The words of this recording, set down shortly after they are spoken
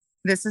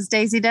This is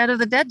Daisy Dead of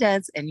the Dead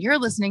Deads, and you're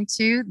listening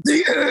to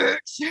The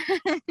Itch.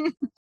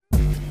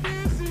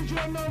 This is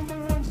your number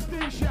one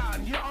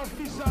station, your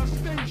official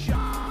station.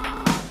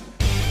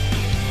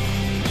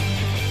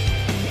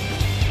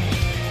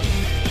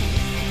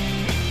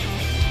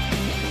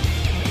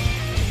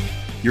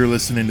 You're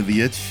listening to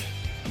The Itch.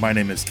 My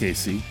name is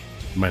Casey.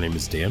 My name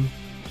is Dan.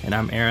 And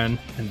I'm Aaron,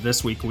 and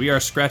this week we are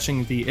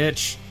scratching the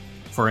itch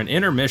for an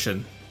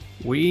intermission.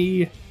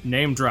 We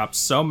name-dropped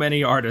so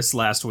many artists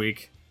last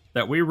week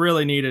that we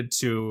really needed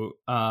to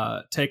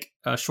take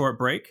a short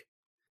break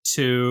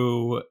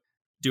to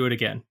do it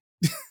again.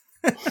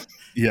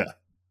 Yeah.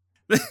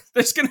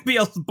 There's going to be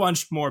a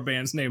bunch more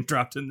bands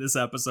name-dropped in this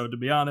episode, to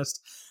be honest,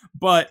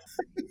 but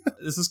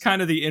this is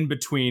kind of the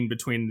in-between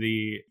between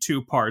the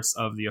two parts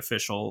of the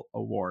official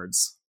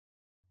awards.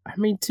 I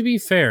mean, to be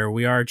fair,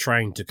 we are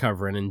trying to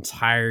cover an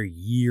entire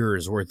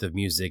year's worth of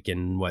music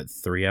in,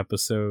 3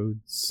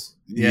 episodes?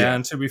 Yeah,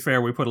 and to be fair,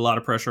 we put a lot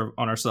of pressure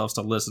on ourselves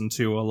to listen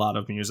to a lot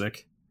of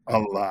music. A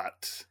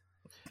lot.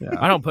 Yeah.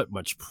 I don't put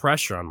much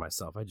pressure on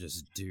myself. I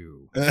just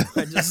do.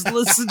 I just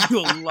listen to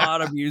a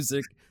lot of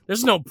music.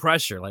 There's no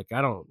pressure. I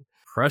don't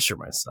pressure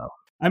myself.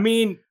 I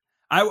mean,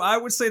 I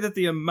would say that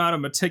the amount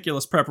of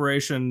meticulous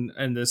preparation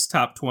in this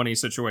top 20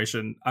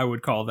 situation, I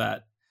would call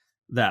that.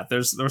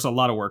 There's a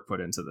lot of work put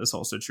into this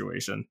whole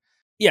situation.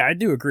 Yeah, I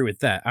do agree with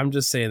that. I'm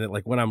just saying that,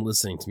 when I'm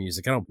listening to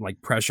music, I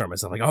don't, pressure on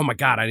myself. Oh, my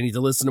God, I need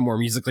to listen to more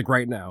music,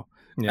 right now.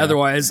 Yeah.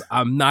 Otherwise,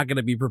 I'm not going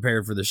to be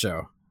prepared for the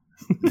show.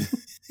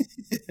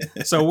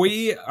 So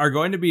we are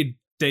going to be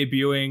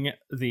debuting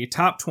the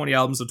top 20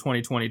 albums of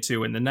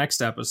 2022 in the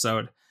next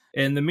episode.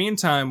 In the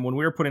meantime, when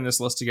we were putting this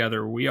list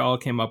together, we all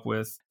came up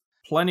with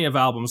plenty of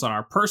albums on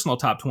our personal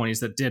top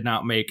 20s that did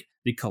not make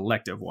the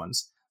collective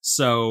ones.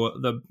 So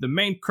the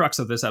main crux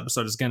of this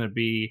episode is going to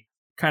be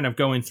kind of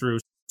going through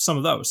some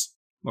of those,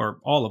 or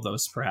all of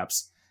those,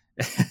 perhaps,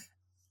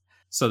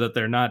 so that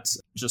they're not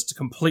just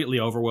completely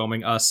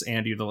overwhelming us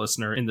and you, the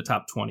listener, in the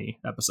top 20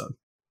 episode.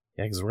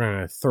 Yeah, because we're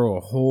going to throw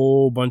a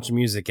whole bunch of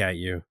music at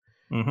you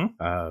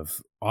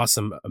of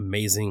awesome,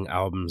 amazing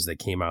albums that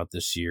came out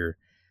this year.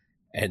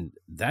 And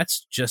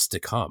that's just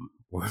to come.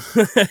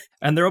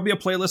 And there will be a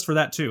playlist for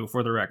that, too,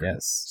 for the record.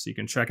 Yes. So you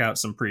can check out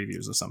some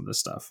previews of some of this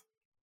stuff.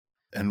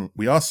 And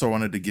we also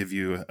wanted to give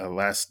you a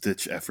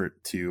last-ditch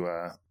effort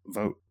to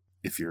vote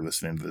if you're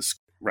listening to this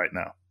right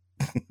now.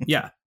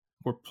 Yeah.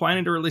 We're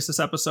planning to release this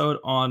episode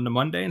on a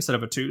Monday instead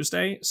of a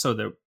Tuesday so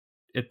that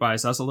it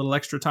buys us a little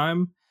extra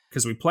time,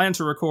 because we plan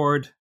to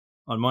record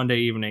on Monday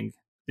evening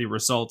the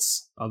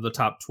results of the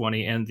top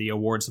 20 and the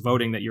awards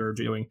voting that you're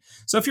doing.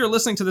 So if you're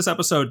listening to this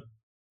episode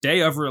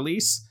day of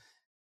release,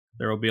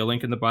 there will be a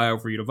link in the bio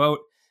for you to vote.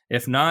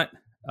 If not,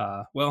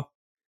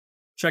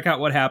 check out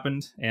what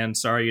happened, and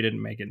sorry you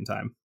didn't make it in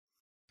time.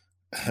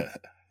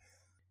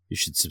 You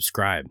should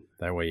subscribe.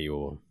 That way you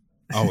will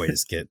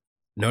always get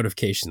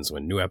notifications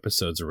when new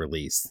episodes are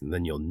released, and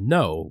then you'll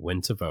know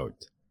when to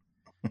vote.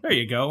 There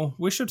you go.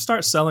 We should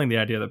start selling the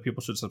idea that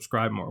people should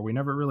subscribe more. We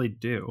never really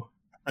do.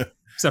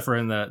 Except for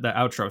in the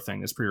outro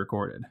thing is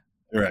pre-recorded.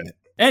 Right.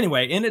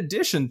 Anyway, in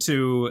addition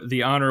to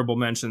the honorable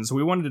mentions,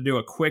 we wanted to do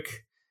a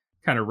quick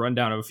kind of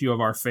rundown of a few of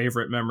our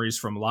favorite memories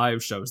from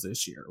live shows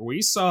this year.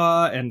 We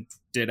saw and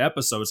did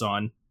episodes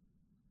on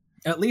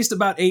at least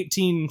about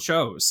 18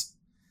 shows.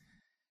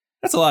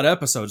 That's a lot of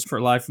episodes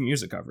for live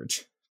music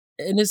coverage.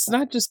 And it's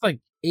not just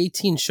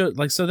 18 shows.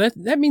 So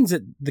that means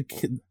that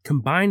the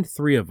combined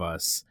three of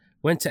us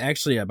went to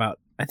actually about,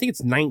 I think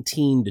it's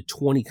 19 to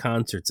 20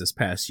 concerts this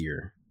past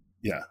year.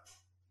 Yeah.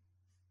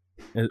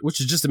 Which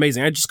is just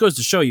amazing. It just goes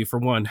to show you, for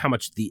one, how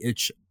much The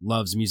Itch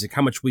loves music,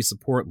 how much we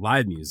support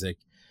live music,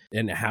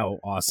 and how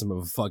awesome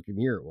of a fucking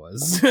year it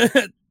was.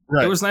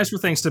 Right. It was nice for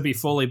things to be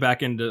fully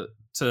back into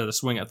the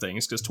swing of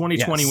things, because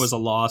 2020 was a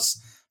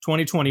loss.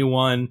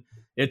 2021,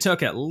 it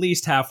took at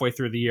least halfway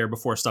through the year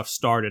before stuff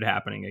started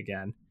happening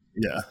again.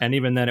 Yeah. And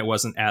even then, it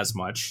wasn't as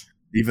much.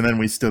 Even then,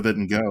 we still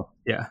didn't go.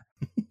 Yeah.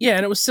 Yeah,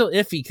 and it was still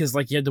iffy because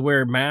you had to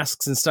wear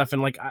masks and stuff,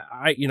 and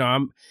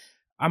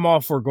I'm all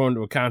for going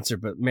to a concert,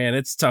 but man,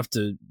 it's tough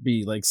to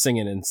be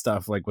singing and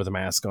stuff with a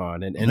mask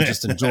on and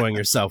just enjoying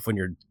yourself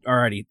when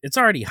it's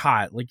already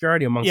hot. You're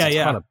already amongst a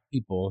ton of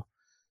people.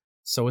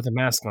 So with a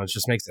mask on, it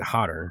just makes it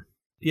hotter.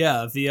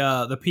 Yeah,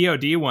 the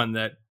POD one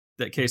that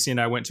Casey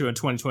and I went to in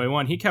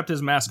 2021, he kept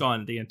his mask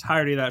on the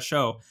entirety of that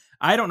show.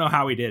 I don't know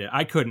how he did it.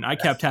 I couldn't. I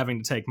kept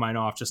having to take mine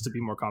off just to be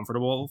more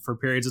comfortable for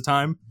periods of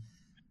time.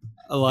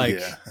 I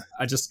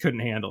just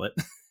couldn't handle it.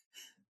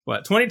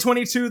 But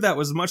 2022, that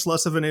was much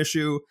less of an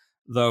issue,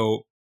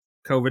 though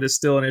COVID is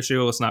still an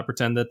issue. Let's not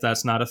pretend that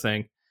that's not a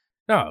thing.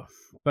 No,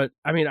 but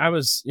I mean, I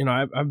was,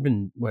 I've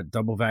been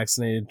double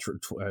vaccinated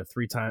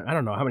 3 times. I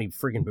don't know how many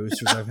freaking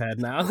boosters I've had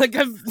now. I've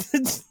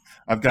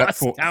got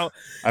 4.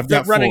 I've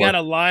got running 4. Out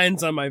of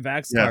lines on my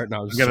vax card.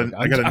 No,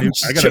 I got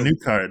a new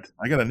card.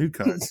 I got a new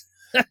card.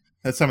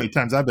 That's how many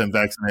times I've been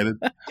vaccinated.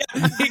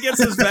 He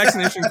gets his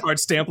vaccination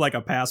card stamped like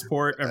a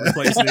passport every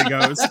place that he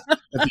goes.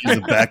 That's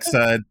the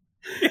backside.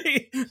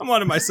 I'm on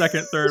to my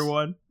second, third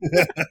one.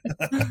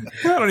 I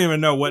don't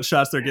even know what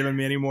shots they're giving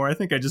me anymore. I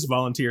think I just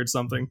volunteered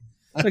something.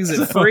 Like, is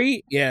it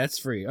free? Yeah, it's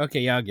free.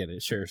 Okay, yeah, I'll get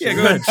it. Sure. Yeah,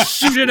 go ahead.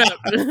 Shoot it up.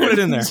 Put it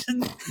in there.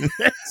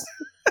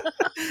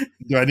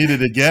 Do I need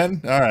it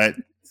again? All right.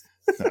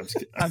 No, I'm just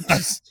kidding. I'm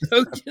just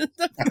joking.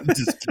 I'm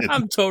just kidding.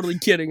 I'm totally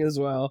kidding as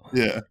well.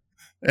 Yeah.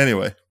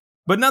 Anyway.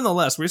 But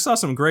nonetheless, we saw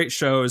some great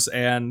shows,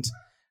 and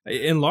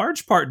in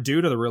large part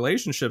due to the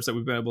relationships that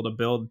we've been able to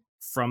build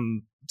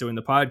from doing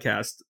the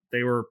podcast,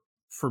 they were,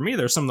 for me,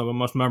 they're some of the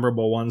most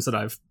memorable ones that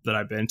I've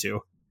been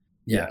to.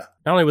 Yeah.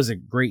 Not only was it a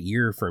great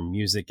year for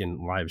music and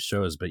live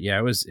shows, but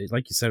yeah,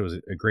 like you said, it was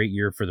a great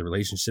year for the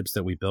relationships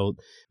that we built.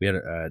 We had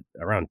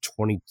around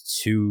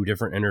 22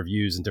 different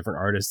interviews and different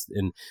artists,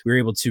 and we were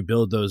able to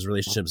build those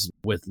relationships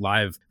with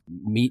live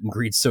meet and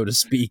greets, so to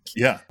speak,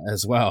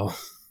 as well.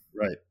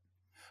 Right.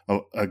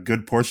 A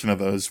good portion of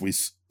those we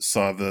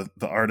saw the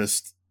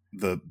artist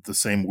the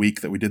same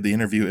week that we did the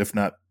interview, if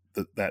not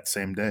that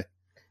same day.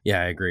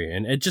 Yeah, I agree.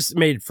 And it just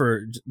made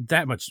for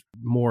that much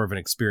more of an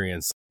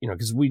experience,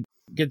 because we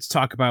get to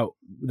talk about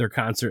their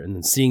concert and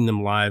then seeing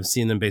them live,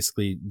 seeing them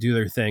basically do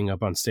their thing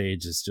up on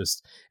stage is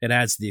just, it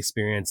adds to the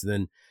experience. And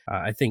then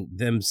I think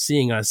them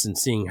seeing us and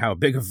seeing how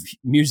big of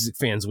music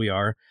fans we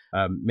are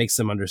makes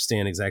them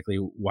understand exactly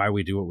why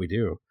we do what we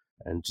do,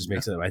 and just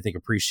makes them, I think,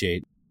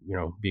 appreciate,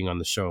 being on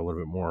the show a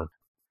little bit more.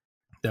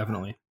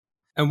 Definitely.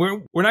 And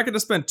we're not going to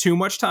spend too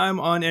much time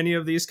on any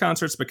of these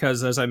concerts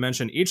because, as I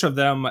mentioned, each of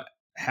them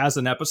has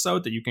an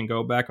episode that you can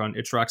go back on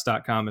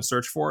itchrocks.com and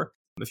search for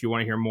if you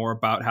want to hear more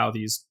about how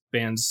these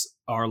bands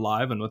are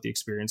live and what the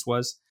experience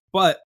was.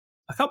 But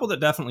a couple that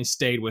definitely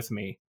stayed with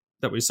me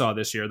that we saw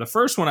this year. The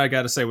first one I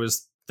got to say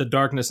was The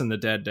Darkness and the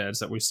Dead Deads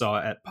that we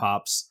saw at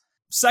Pops.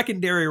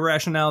 Secondary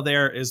rationale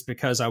there is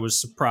because I was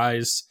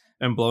surprised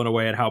and blown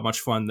away at how much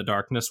fun The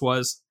Darkness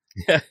was.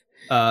 Yeah.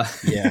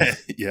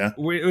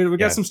 We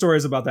got some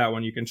stories about that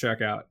one you can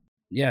check out.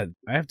 Yeah,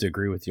 I have to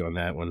agree with you on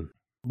that one.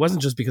 It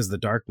wasn't just because of the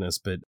darkness,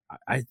 but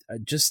I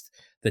just,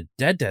 the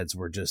Dead Deads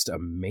were just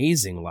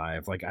amazing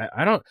live. Like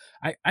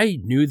I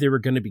knew they were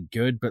going to be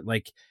good, but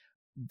like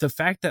the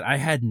fact that I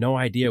had no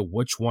idea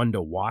which one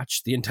to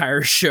watch the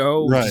entire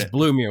show just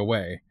blew me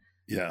away.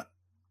 Yeah.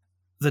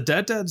 The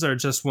Dead Deads are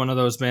just one of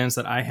those bands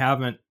that I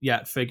haven't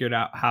yet figured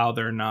out how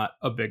they're not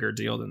a bigger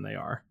deal than they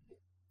are.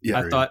 Yeah,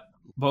 I thought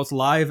both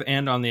live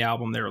and on the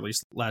album they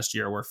released last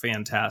year were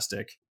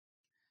fantastic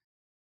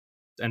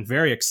and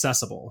very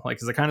accessible. Like,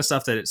 it's the kind of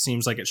stuff that it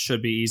seems like it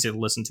should be easy to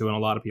listen to and a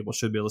lot of people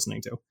should be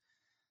listening to.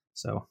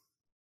 So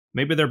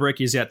maybe their break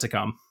is yet to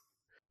come.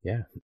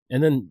 Yeah.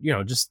 And then,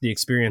 just the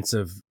experience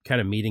of kind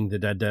of meeting the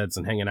Dead Deads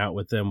and hanging out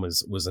with them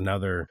was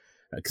another,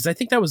 because I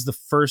think that was the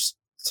first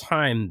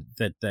time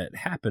that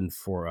happened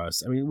for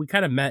us. I mean, we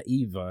kind of met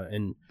Eva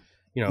and,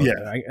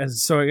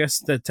 so I guess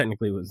that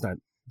technically was not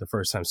the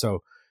first time.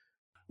 So,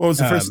 well,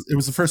 it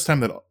was the first time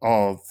that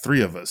all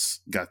three of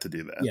us got to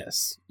do that.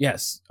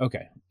 Yes.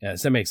 Okay.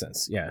 Yes, that makes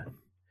sense. Yeah.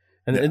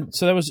 And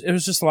so it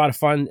was just a lot of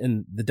fun.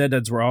 And the Dead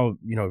Deads were all,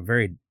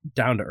 very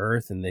down to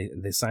earth, and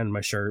they signed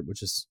my shirt,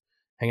 which is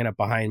hanging up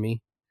behind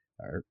me.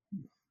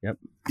 Yep.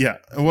 Yeah.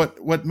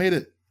 What made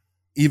it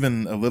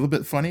even a little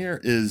bit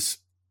funnier is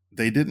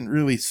they didn't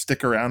really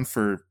stick around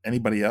for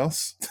anybody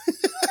else.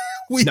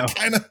 We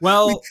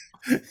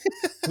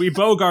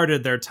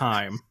bogarted their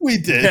time. We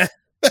did.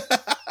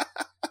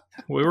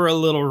 We were a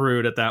little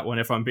rude at that one,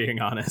 if I'm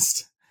being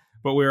honest.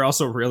 But we were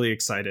also really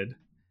excited.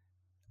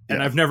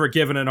 And I've never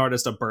given an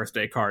artist a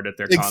birthday card at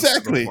their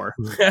concert before.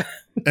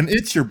 And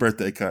it's your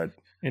birthday card.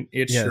 And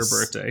it's your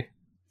birthday.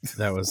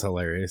 That was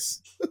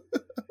hilarious.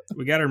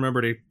 We got to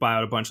remember to buy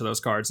out a bunch of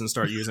those cards and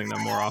start using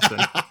them more often.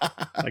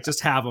 Like,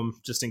 just have them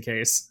just in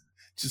case.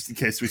 Just in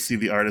case we see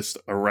the artist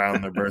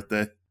around their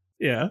birthday.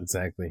 Yeah.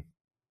 Exactly.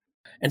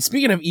 And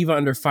speaking of Eva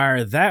Under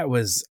Fire, that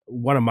was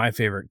one of my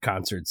favorite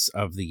concerts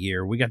of the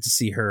year. We got to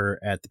see her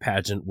at the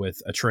pageant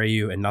with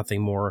Atreyu and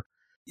Nothing More.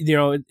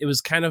 It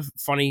was kind of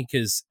funny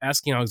because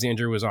Asking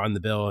Alexandria was on the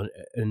bill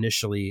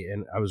initially,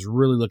 and I was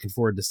really looking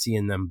forward to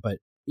seeing them. But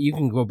you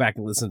can go back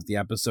and listen to the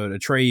episode.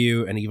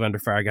 Atreyu and Eva Under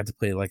Fire got to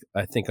play,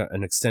 I think,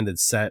 an extended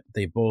set.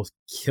 They both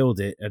killed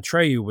it.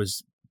 Atreyu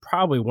was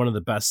probably one of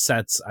the best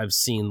sets I've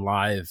seen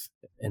live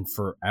in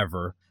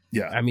forever.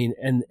 Yeah. I mean,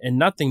 and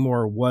Nothing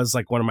More was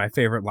like one of my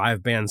favorite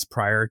live bands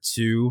prior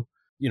to,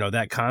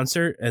 that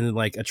concert. And then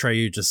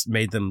Atreyu just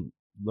made them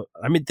look,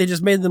 they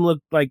just made them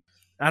look like,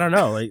 I don't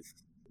know,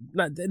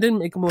 they didn't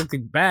make them look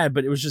bad,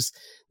 but it was just,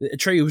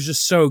 Atreyu was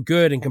just so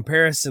good in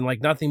comparison.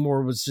 Nothing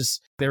More was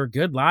just, they were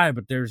good live,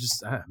 but they were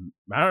just, I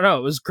don't know,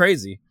 it was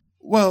crazy.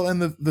 Well,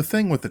 and the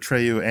thing with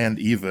Atreyu and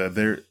Eva,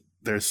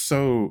 they're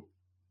so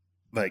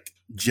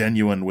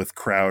genuine with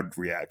crowd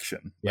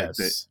reaction.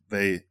 Yes.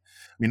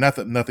 Not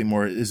that Nothing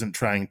More isn't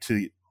trying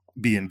to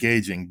be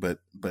engaging, but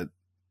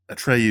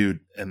Atreyu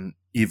and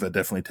Eva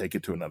definitely take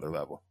it to another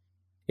level.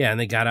 Yeah, and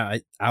they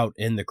got out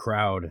in the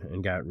crowd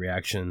and got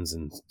reactions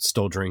and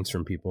stole drinks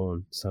from people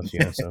and stuff.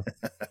 So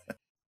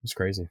it's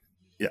crazy.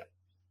 Yeah.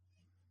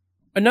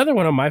 Another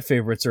one of my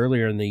favorites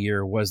earlier in the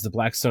year was the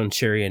Blackstone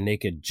Cherry and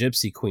Naked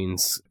Gypsy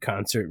Queens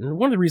concert. And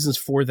one of the reasons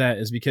for that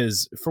is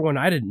because, for one,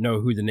 I didn't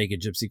know who the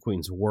Naked Gypsy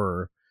Queens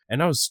were.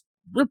 And I was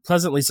real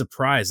pleasantly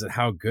surprised at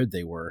how good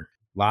they were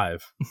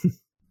live.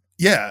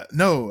 Yeah,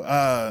 no,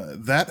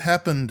 that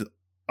happened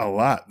a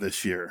lot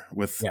this year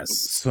with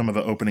some of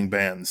the opening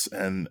bands,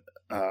 and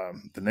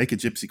the Naked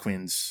Gypsy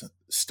Queens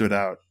stood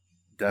out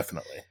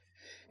definitely.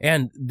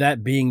 And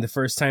that being the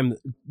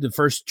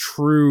first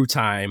true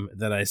time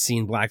that I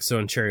seen Black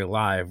Stone Cherry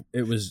live,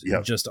 it was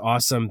just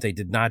awesome. They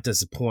did not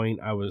disappoint.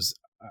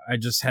 I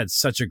just had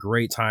such a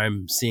great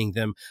time seeing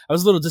them. I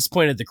was a little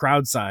disappointed at the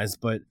crowd size,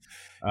 but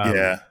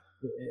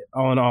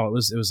all in all, it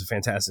was a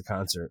fantastic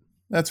concert.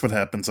 That's what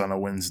happens on a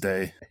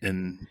Wednesday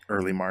in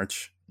early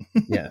March.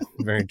 Yeah,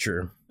 very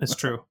true. It's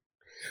true.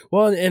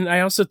 Well, and I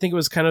also think it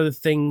was kind of the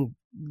thing,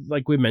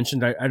 like we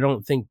mentioned, I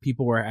don't think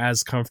people were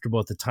as comfortable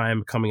at the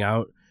time coming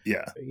out.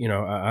 Yeah.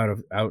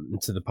 Out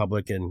into the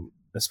public, and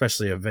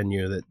especially a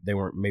venue that they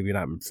weren't maybe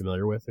not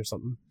familiar with or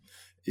something.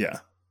 Yeah.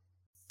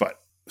 But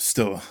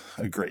still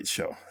a great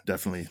show.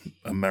 Definitely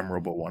a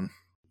memorable one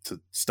to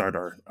start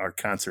our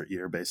concert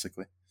year,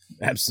 basically.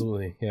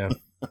 Absolutely. Yeah.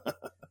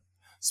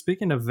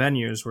 Speaking of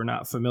venues we're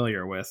not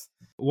familiar with,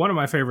 one of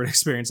my favorite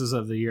experiences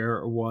of the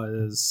year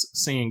was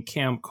seeing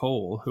Cam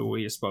Cole, who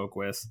we spoke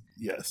with.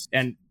 Yes.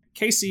 And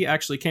Casey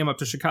actually came up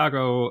to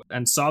Chicago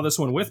and saw this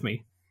one with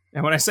me.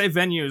 And when I say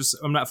venues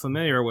I'm not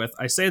familiar with,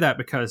 I say that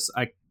because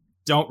I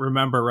don't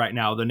remember right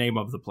now the name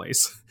of the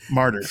place.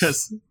 Martyrs.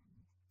 Because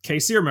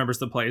Casey remembers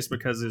the place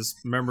because his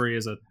memory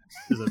is a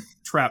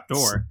trap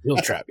door. Steel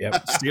trap,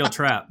 yep. Steel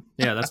trap.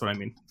 Yeah, that's what I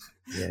mean.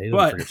 Yeah, he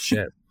doesn't forget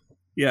shit.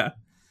 Yeah.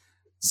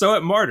 So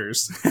at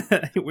Martyrs,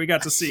 we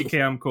got to see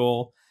Cam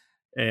Cole,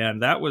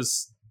 and that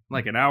was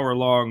like an hour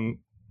long,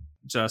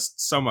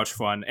 just so much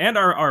fun. And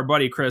our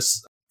buddy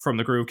Chris from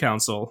the Groove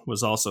Council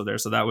was also there,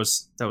 so that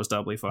was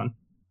doubly fun.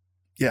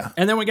 Yeah.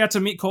 And then we got to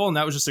meet Cole, and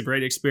that was just a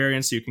great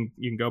experience. You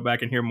can go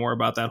back and hear more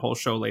about that whole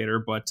show later,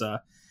 but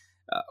for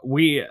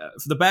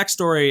the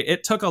backstory,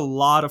 it took a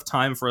lot of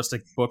time for us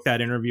to book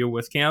that interview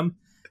with Cam,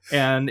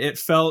 and it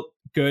felt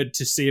good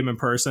to see him in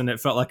person. It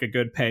felt like a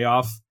good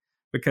payoff,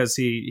 because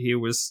he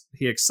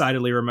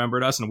excitedly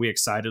remembered us, and we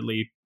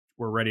excitedly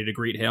were ready to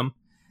greet him.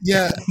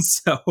 Yeah.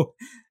 So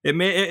it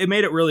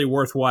made it really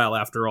worthwhile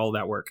after all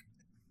that work.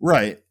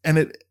 Right.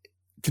 And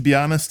to be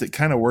honest, it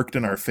kind of worked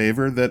in our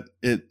favor that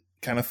it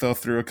kind of fell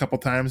through a couple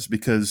times,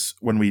 because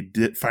when we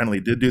finally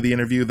did do the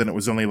interview, then it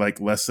was only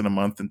like less than a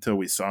month until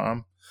we saw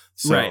him.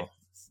 So right.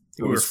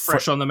 We were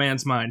fresh on the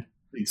man's mind.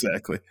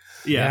 Exactly.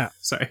 Yeah.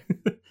 Sorry.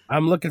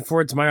 I'm looking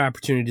forward to my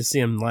opportunity to see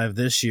him live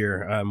this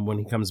year when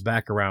he comes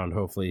back around.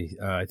 Hopefully,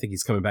 I think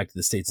he's coming back to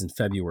the States in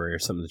February or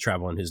something to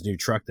travel in his new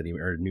truck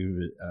or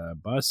new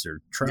bus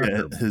or truck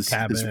or his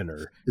cabin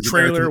or his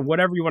trailer,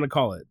 whatever you want to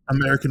call it.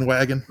 American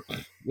wagon.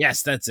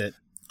 Yes, that's it.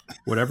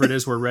 Whatever it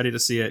is, we're ready to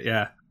see it.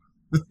 Yeah.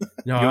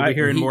 No, you'll be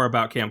hearing more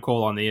about Cam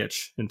Cole on the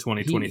Itch in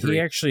 2023. He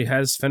actually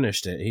has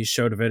finished it. He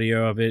showed a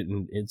video of it,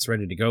 and it's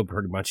ready to go.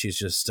 Pretty much, he's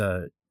just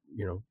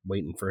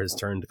waiting for his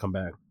turn to come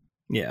back.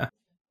 Yeah.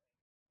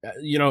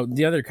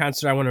 The other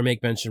concert I want to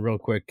make mention real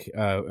quick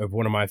of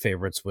one of my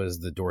favorites was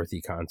the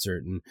Dorothy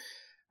concert,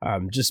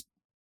 and just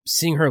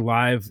seeing her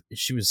live,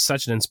 she was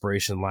such an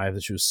inspiration live.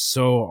 That she was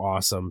so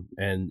awesome,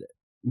 and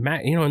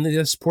Matt, and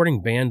the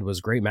supporting band was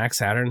great. Max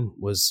Saturn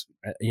was,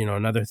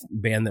 another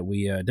band that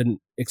we didn't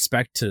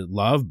expect to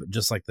love, but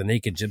just like the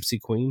Naked Gypsy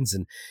Queens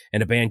and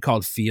a band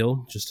called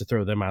Feel, just to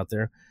throw them out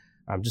there.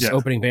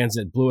 Opening bands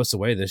that blew us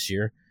away this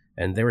year,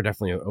 and they were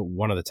definitely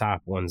one of the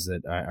top ones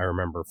that I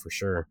remember for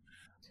sure.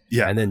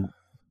 Yeah, and then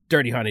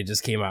Dirty Honey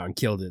just came out and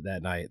killed it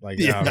that night. Like,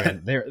 oh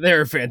man,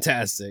 they're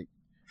fantastic.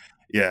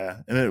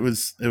 Yeah, and it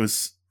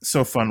was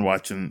so fun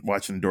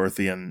watching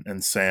Dorothy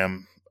and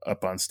Sam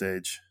up on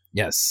stage.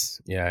 Yes.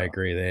 Yeah, I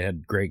agree. They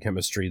had great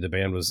chemistry.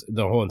 The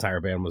whole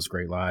entire band was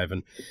great live.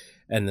 And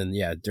then,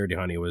 Dirty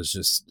Honey was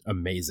just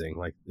amazing.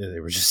 Like, they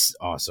were just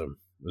awesome.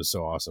 It was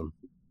so awesome.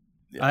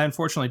 Yeah. I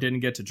unfortunately didn't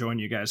get to join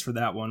you guys for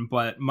that one,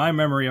 but my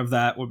memory of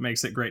that, what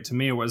makes it great to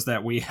me, was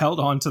that we held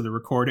on to the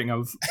recording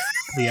of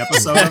the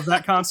episode of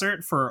that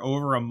concert for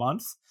over a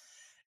month.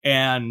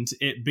 And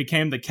it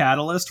became the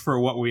catalyst for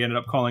what we ended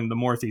up calling the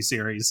Morthy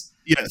series.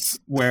 Yes.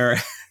 Where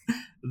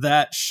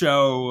that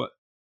show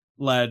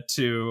led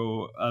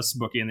to us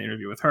booking the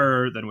interview with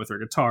her, then with her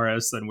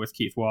guitarist, then with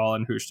Keith Wall,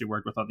 and who she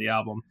worked with on the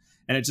album.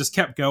 And it just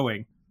kept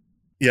going.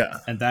 Yeah.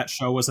 And that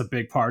show was a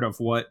big part of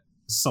what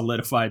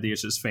solidified the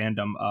Itch's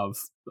fandom of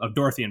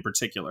Dorothy in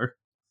particular.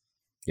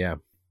 Yeah.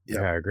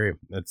 Yeah, I agree.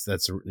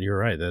 That's you're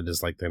right. That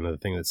is like the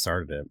thing that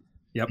started it.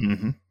 Yep.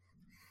 Mm-hmm.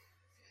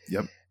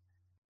 Yep.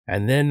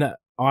 And then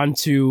on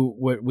to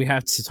what we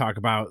have to talk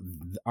about,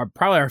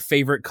 probably our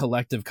favorite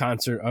collective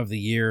concert of the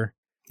year.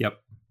 Yep.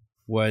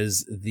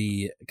 Was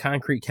the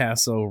Concrete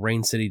Castle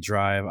Rain City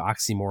Drive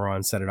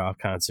Oxymoron Set It Off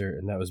concert,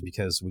 and that was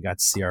because we got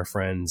to see our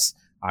friends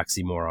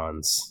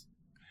Oxymorons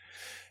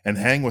and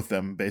hang with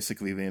them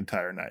basically the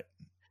entire night.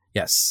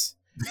 Yes,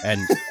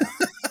 and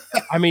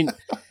I mean,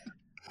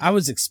 I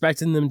was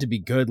expecting them to be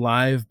good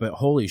live, but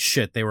holy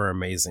shit, they were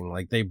amazing.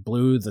 Like, they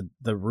blew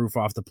the roof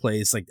off the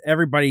place. Like,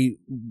 everybody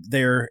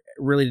there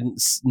really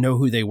didn't know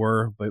who they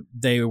were, but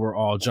they were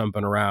all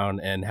jumping around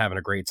and having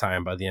a great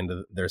time by the end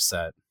of their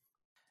set.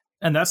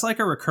 And that's like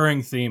a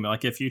recurring theme.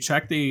 Like if you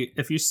check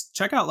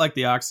out like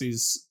the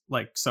Oxy's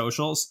like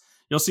socials,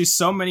 you'll see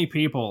so many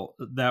people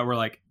that were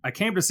like, I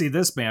came to see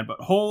this band, but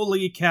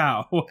holy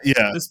cow,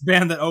 Yeah. this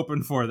band that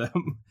opened for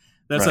them.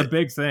 That's Right. a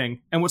big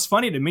thing. And what's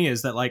funny to me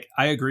is that, like,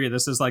 I agree,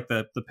 this is like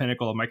the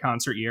pinnacle of my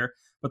concert year.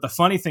 But the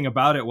funny thing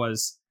about it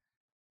was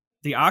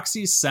the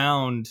Oxy's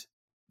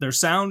their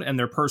sound and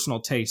their personal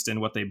taste in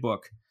what they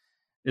book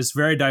is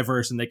very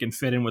diverse, and they can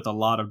fit in with a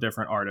lot of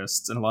different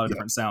artists and a lot of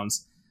different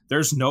sounds.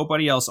 There's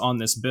nobody else on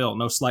this bill,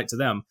 no slight to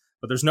them,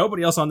 but there's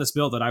nobody else on this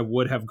bill that I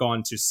would have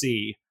gone to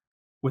see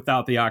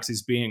without the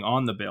Oxys being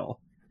on the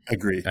bill.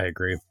 Agree. I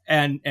agree.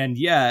 And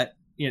yet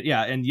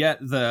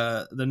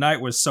the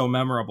night was so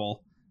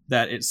memorable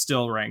that it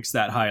still ranks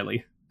that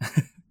highly.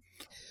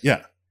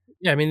 Yeah.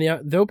 Yeah, I mean,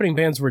 the opening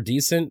bands were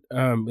decent.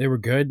 They were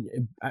good.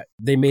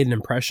 They made an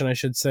impression, I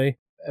should say.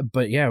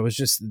 But yeah, it was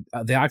just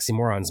the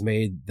Oxymorons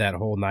made that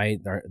whole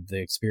night, the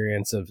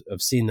experience of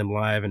seeing them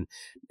live and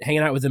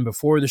hanging out with them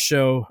before the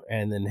show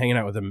and then hanging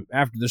out with them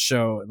after the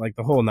show. Like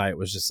the whole night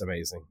was just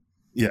amazing.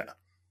 Yeah.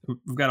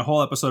 We've got a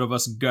whole episode of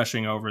us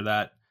gushing over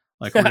that,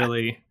 like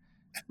really,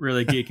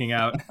 really geeking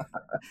out.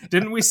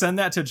 Didn't we send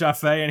that to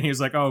Jaffe and he was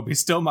like, "Oh, be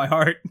still my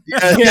heart."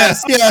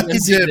 Yes, he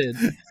Yes, he did.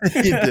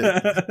 He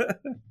did.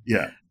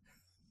 Yeah.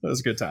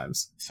 Those good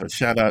times. So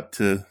shout out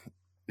to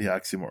the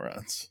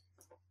Oxymorons.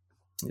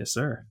 Yes,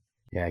 sir.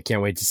 Yeah, I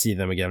can't wait to see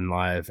them again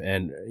live.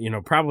 And,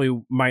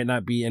 probably might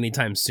not be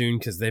anytime soon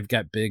because they've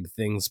got big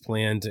things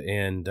planned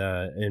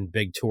and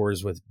big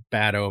tours with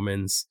Bad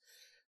Omens.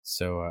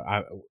 So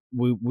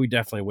we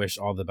definitely wish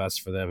all the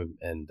best for them.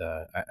 And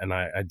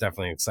I'm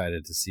definitely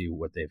excited to see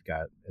what they've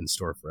got in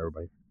store for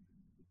everybody.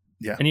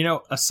 Yeah. And,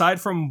 aside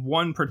from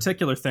one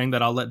particular thing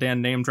that I'll let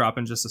Dan name drop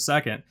in just a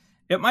second,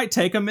 it might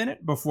take a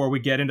minute before we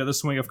get into the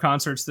swing of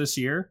concerts this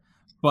year.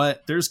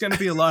 But there's going to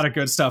be a lot of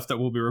good stuff that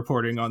we'll be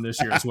reporting on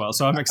this year as well.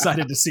 So I'm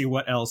excited to see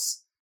what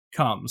else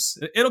comes.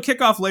 It'll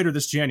kick off later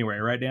this January,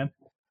 right, Dan?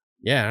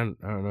 Yeah,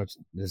 I don't know.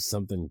 There's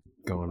something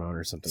going on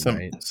or something,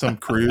 right? Some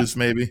cruise,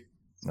 maybe.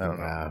 I don't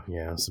know.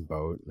 Yeah, some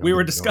boat. We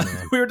were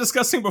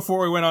discussing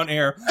before we went on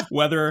air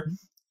whether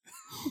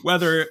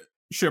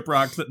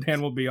Shiprock that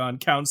Dan will be on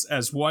counts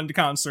as one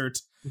concert,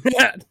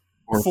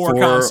 Or four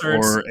four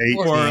concerts, or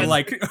 18.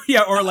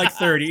 or like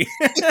 30.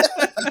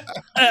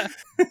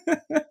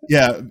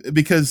 Yeah,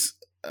 because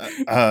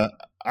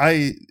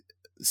I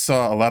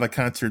saw a lot of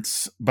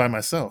concerts by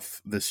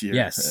myself this year.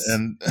 Yes.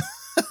 And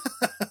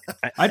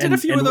I did a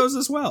few of those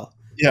as well.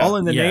 yeah. All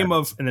in the name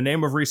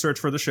of research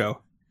for the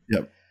show.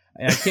 Yep.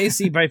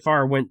 Casey by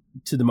far went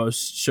to the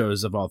most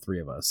shows of all three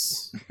of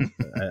us.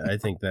 I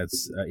think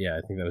that's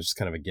I think that was just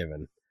kind of a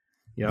given.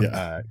 Yep.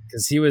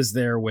 Because he was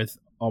there with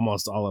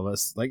almost all of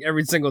us, like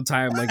every single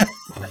time. Like,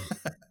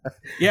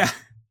 Yeah.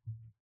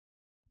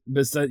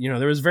 but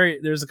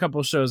there's a couple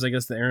of shows. I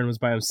guess that Aaron was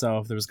by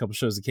himself. There was a couple of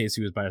shows that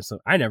Casey was by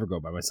himself. I never go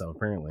by myself,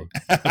 apparently.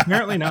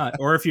 Apparently not.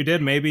 Or if you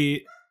did,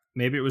 maybe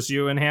it was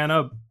you and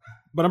Hannah.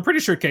 But I'm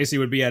pretty sure Casey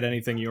would be at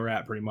anything you were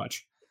at, pretty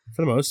much.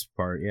 For the most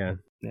part, yeah.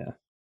 Yeah.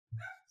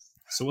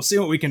 So we'll see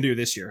what we can do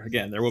this year.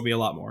 Again, there will be a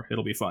lot more.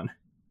 It'll be fun.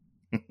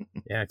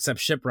 Yeah, except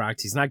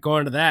Shiprocked. He's not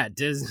going to that,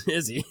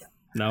 is he?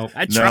 No.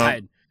 I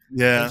tried.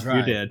 Yeah, I tried.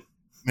 You did.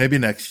 maybe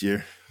next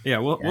year. Yeah,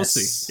 we'll Yes.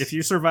 see. If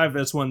you survive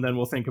this one, then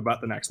we'll think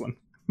about the next one.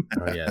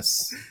 Oh,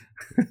 yes.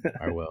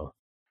 I will.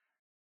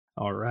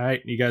 All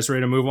right. You guys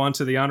ready to move on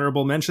to the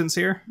honorable mentions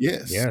here?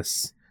 Yes.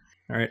 Yes.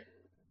 All right.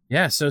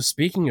 Yeah, so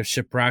speaking of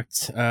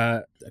Shiprocked,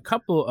 a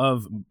couple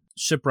of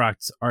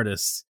Shiprocked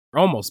artists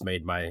almost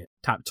made my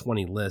top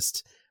 20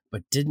 list,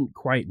 but didn't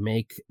quite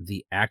make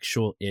the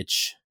actual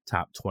Itch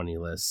top 20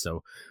 list.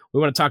 So we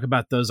want to talk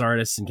about those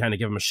artists and kind of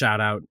give them a shout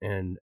out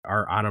and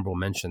our honorable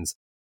mentions.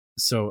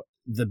 So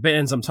the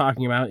bands I'm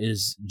talking about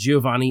is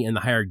Giovanni and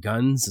the Hired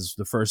Guns is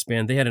the first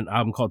band. They had an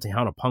album called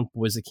Tejano Punk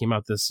Boys that came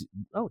out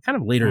kind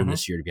of later in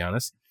this year, to be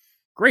honest.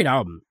 Great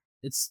album.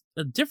 It's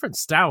a different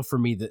style for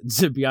me,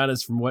 to be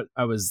honest, from what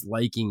I was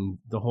liking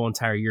the whole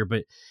entire year.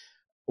 But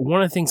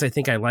one of the things I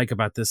think I like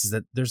about this is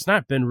that there's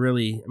not been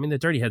really, the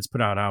Dirty Heads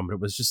put out an album, but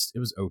it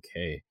was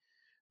okay.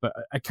 But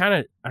I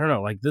don't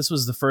know, like this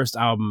was the first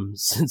album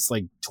since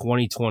like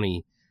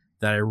 2020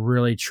 that I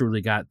really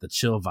truly got the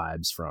chill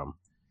vibes from.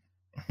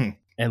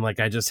 And like,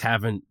 I just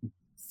haven't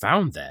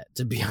found that,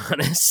 to be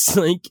honest.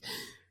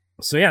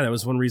 So yeah, that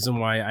was one reason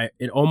why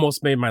it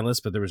almost made my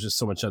list, but there was just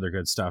so much other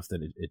good stuff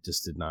that it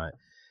just did not.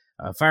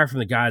 Fire from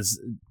the Gods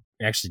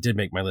actually did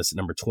make my list at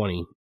number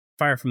 20.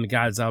 Fire from the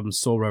Gods album,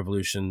 Soul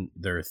Revolution,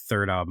 their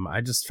third album.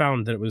 I just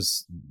found that it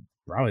was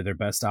probably their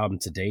best album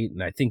to date.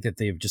 And I think that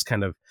they've just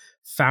kind of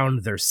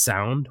found their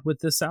sound with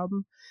this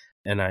album.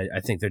 And I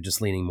think they're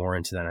just leaning more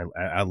into that.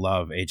 I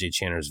love AJ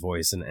Channer's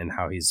voice and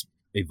how he's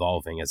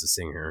evolving as a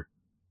singer.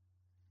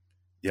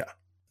 Yeah.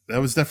 That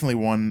was definitely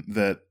one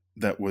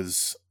that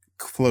was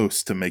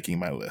close to making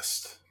my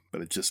list,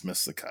 but it just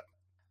missed the cut.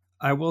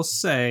 I will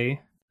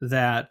say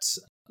that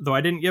though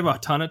I didn't give a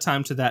ton of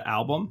time to that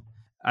album,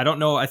 I don't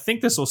know. I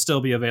think this will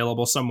still be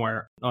available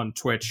somewhere on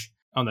Twitch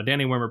on the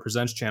Danny Wimmer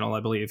Presents channel, I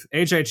believe.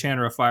 AJ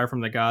Channer of Fire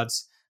from the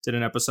Gods did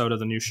an episode of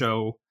the new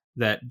show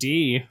that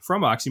D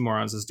from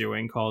Oxymorons is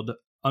doing called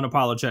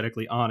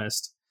Unapologetically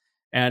Honest.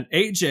 And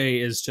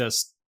AJ is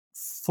just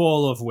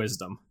full of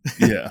wisdom.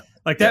 Yeah.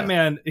 Like that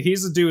man,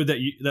 he's a dude that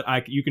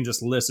you can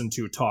just listen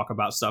to talk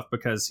about stuff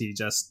because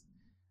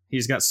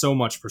he's got so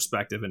much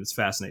perspective and it's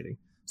fascinating.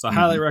 So I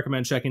highly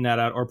recommend checking that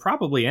out, or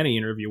probably any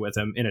interview with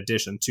him in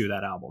addition to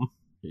that album.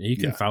 You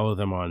can follow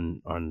them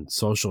on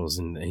socials,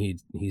 and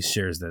he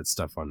shares that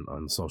stuff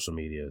on social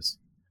medias.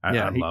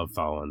 I love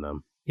following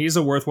them. He's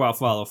a worthwhile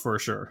follow for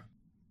sure.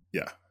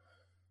 Yeah.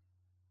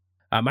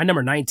 My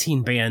number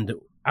 19 band,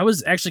 I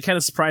was actually kind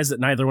of surprised that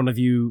neither one of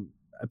you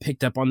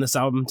picked up on this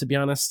album, to be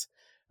honest.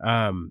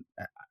 I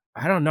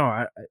don't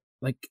know.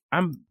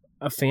 I'm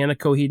a fan of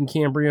Coheed and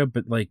Cambria,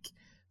 but like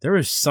there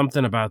was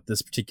something about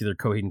this particular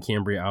Coheed and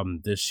Cambria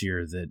album this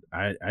year that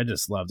I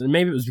just loved. And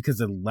maybe it was because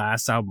the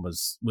last album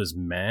was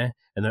meh,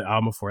 and the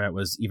album before that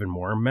was even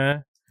more meh.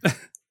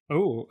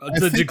 Oh,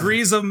 the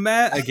degrees of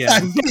meh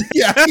again.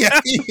 yeah.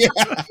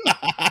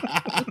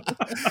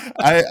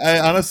 I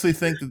honestly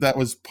think that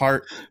was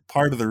part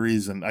of the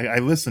reason. I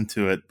listened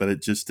to it, but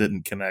it just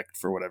didn't connect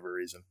for whatever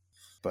reason.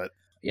 But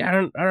yeah,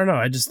 I don't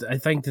know. I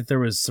think that there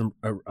was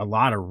a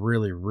lot of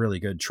really, really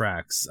good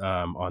tracks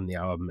on the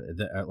album,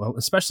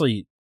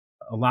 especially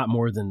a lot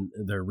more than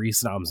the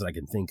recent albums that I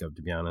can think of,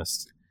 to be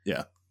honest.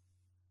 Yeah.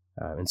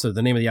 And so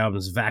the name of the album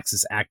is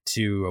Vaxis Act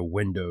 2, A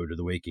Window to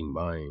the Waking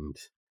Mind.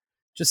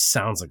 Just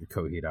sounds like a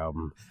Coheed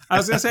album. I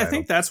was going to say, I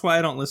think that's why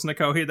I don't listen to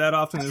Coheed that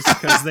often, is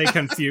because they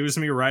confuse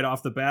me right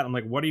off the bat. I'm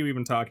like, what are you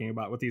even talking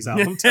about with these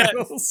album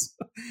titles?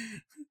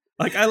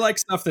 Like, I like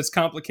stuff that's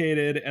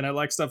complicated, and I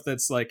like stuff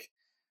that's like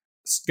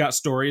got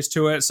stories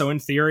to it. So in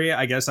theory,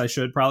 I guess I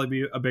should probably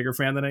be a bigger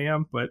fan than I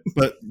am, but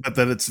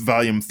that it's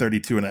volume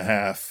 32 and a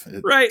half.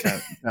 Right.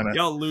 Kinda...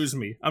 Y'all lose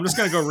me. I'm just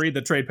going to go read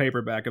the trade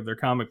paperback of their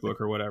comic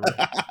book or whatever.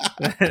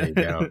 There you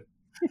go.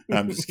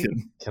 I'm just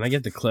kidding. Can I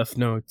get the cliff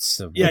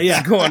notes of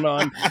what's going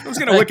on? I'm just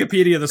going to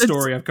Wikipedia the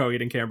story of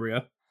Coheed and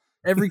Cambria.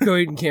 Every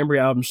Coheed and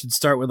Cambria album should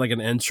start with like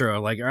an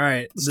intro. Like, all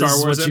right, Star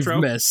this Wars is what intro?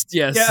 you've missed.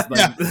 Yes.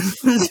 Yeah.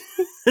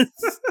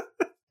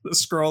 The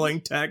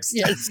scrolling text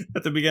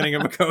at the beginning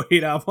of a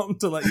Coheed album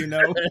to let you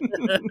know.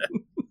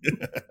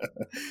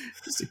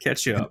 Just to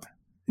catch you up.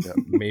 Yeah,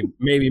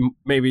 maybe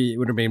it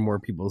would have made more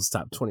people's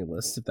top 20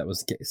 lists if that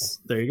was the case.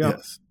 There you go.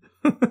 Yes.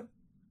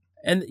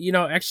 And,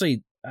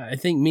 actually, I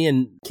think me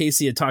and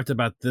Casey had talked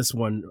about this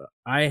one.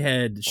 I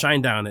had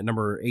Shinedown at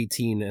number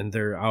 18 and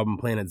their album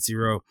Planet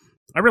Zero.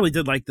 I really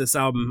did like this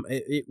album.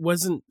 It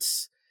wasn't...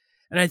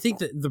 And I think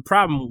that the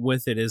problem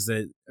with it is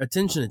that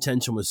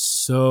Attention was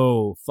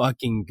so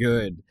fucking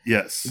good.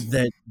 Yes.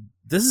 That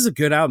this is a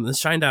good album. This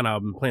Shinedown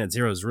album, Planet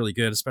Zero, is really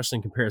good, especially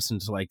in comparison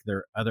to like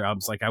their other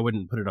albums. Like I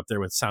wouldn't put it up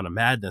there with Sound of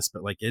Madness,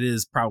 but like it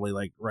is probably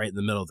like right in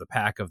the middle of the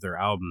pack of their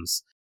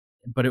albums.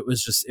 But it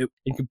was just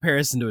in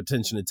comparison to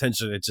Attention,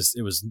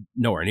 it was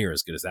nowhere near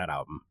as good as that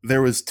album.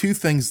 There was two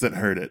things that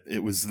hurt it.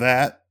 It was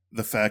the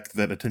fact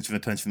that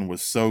Attention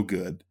was so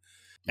good.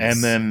 Yes.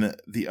 And then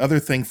the other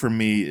thing for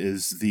me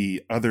is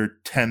the other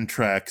 10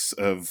 tracks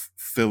of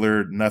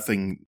filler,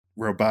 nothing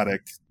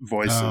robotic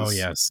voices. Oh,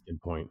 yes.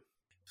 Good point.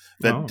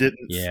 That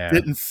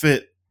didn't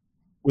fit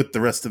with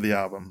the rest of the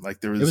album.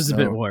 Like it was a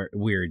bit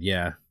weird.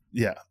 Yeah.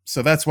 Yeah.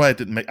 So that's why it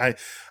didn't make, I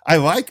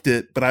liked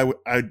it, but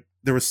I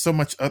there was so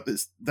much of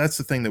this. That's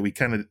the thing that we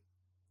kind of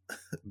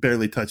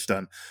barely touched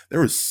on. There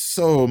was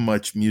so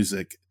much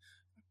music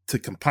to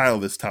compile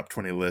this top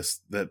 20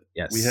 list that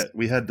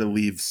we had to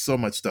leave so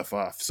much stuff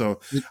off.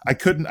 So I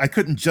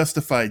couldn't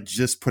justify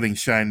just putting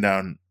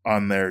Shinedown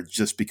on there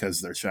just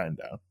because they're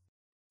Shinedown.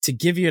 To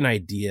give you an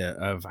idea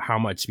of how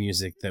much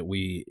music that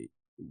we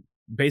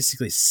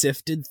basically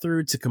sifted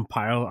through to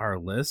compile our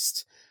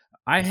list,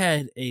 I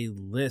had a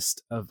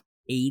list of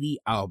 80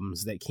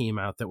 albums that came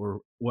out that were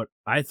what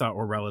I thought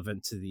were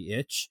relevant to the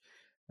Itch.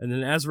 And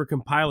then as we're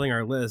compiling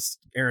our list,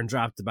 Aaron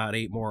dropped about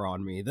 8 more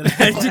on me that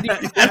I didn't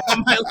even have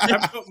on my list.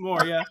 I put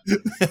more, yeah.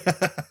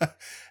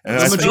 And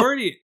the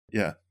majority.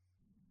 Yeah.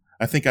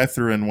 I think I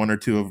threw in 1 or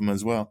 2 of them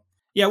as well.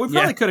 Yeah, we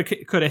probably could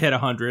have hit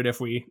 100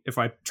 if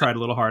I tried a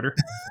little harder.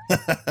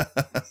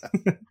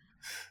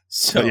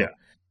 So yeah,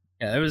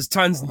 there was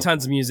tons and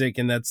tons of music,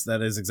 and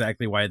that is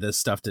exactly why this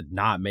stuff did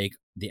not make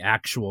the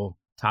actual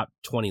top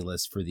 20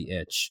 list for the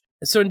Itch.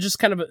 So in just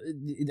kind of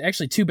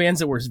actually 2 bands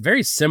that were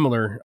very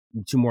similar.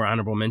 2 more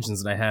honorable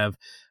mentions that I have.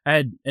 I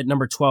had at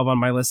number 12 on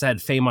my list, I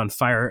had Fame on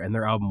Fire and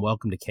their album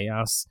Welcome to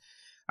Chaos.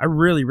 I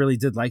really, really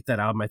did like that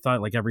album. I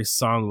thought like every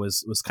song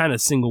was kind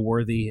of single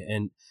worthy.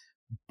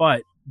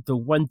 But the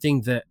one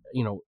thing that,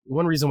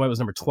 one reason why it was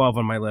number 12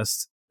 on my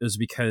list is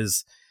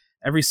because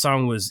every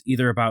song was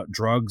either about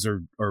drugs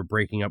or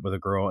breaking up with a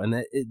girl. And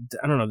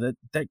I don't know,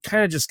 that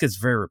kind of just gets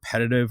very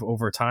repetitive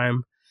over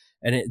time.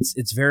 And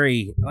it's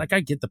very, like, I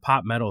get the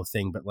pop metal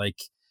thing, but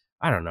like,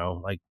 I don't know,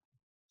 like,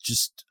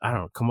 just, I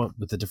don't know, come up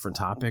with a different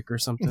topic or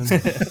something.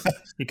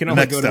 You can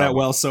only go to that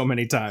well so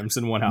many times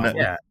in one album.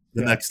 Yeah.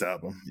 The next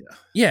album. Yeah.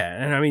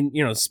 Yeah. And I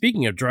mean,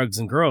 speaking of drugs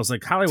and girls,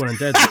 like Hollywood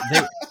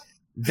Undead,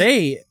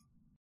 they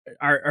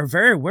are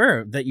very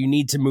aware that you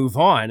need to move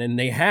on, and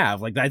they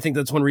have. Like, I think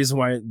that's one reason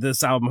why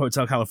this album,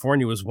 Hotel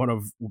California, was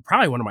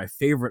probably one of my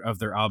favorite of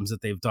their albums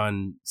that they've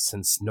done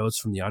since Notes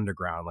from the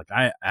Underground. Like,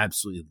 I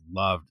absolutely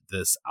loved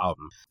this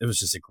album. It was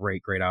just a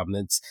great album.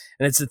 It's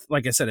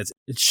like I said,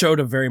 it showed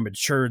a very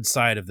matured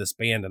side of this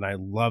band, and I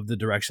love the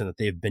direction that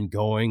they've been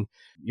going.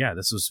 Yeah,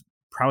 this was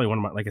probably one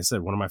of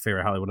my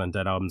favorite Hollywood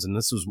Undead albums, and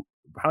this was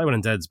Hollywood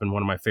Undead's been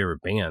one of my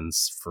favorite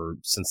bands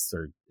since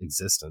their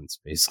existence,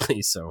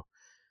 basically. So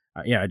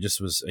I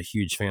just was a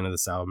huge fan of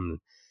this album.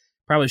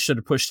 Probably should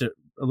have pushed it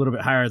a little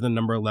bit higher than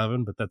number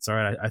 11, but that's all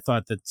right. I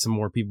thought that some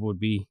more people would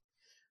be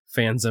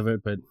fans of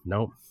it, but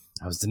nope,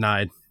 I was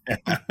denied.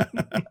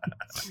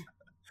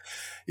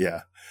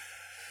 Yeah.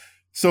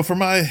 So for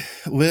my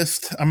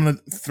list, I'm going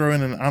to throw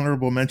in an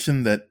honorable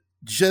mention that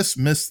just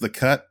missed the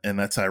cut, and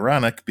that's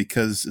ironic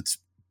because it's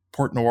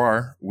Port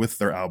Noir with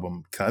their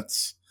album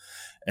Cuts.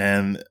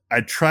 And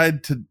I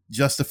tried to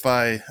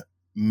justify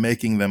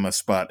making them a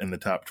spot in the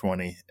top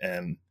 20,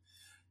 and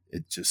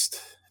it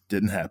just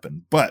didn't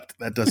happen. But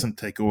that doesn't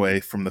take away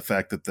from the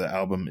fact that the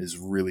album is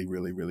really,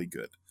 really, really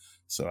good.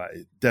 So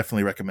I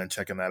definitely recommend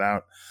checking that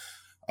out.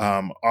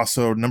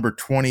 Also, number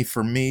 20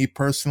 for me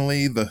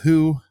personally, The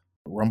Who,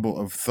 Rumble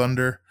of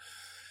Thunder.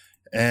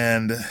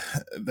 And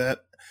that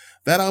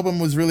album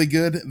was really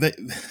good.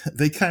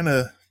 They kind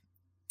of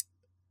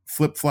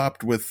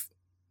flip-flopped with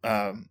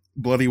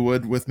Bloody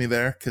Wood with me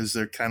there because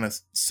they're kind of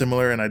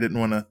similar, and I didn't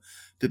want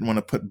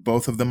to put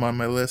both of them on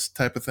my list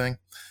type of thing.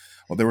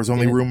 Well, there was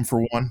only room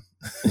for one.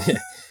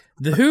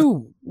 The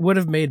Who would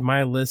have made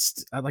my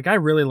list. Like, I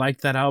really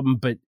liked that album,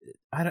 but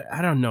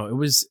I don't know. It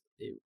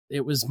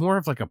was more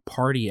of like a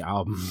party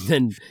album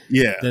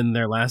than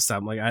their last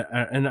album. Like,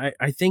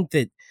 I think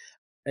that,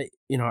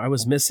 I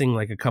was missing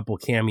like a couple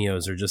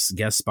cameos or just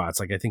guest spots.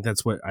 Like, I think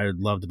that's what I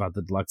loved about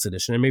the deluxe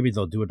edition, and maybe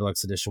they'll do a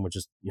deluxe edition, which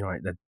is,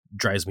 that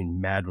drives me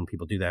mad when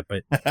people do that.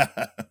 But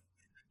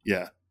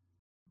yeah,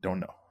 don't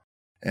know.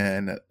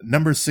 And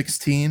number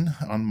 16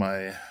 on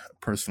my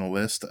personal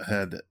list, I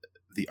had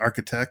The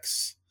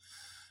Architects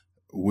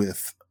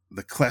with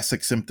The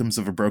Classic Symptoms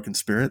of a Broken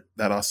Spirit.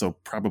 That also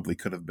probably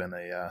could have been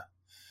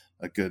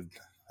a good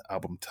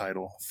album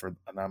title for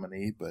a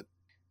nominee, but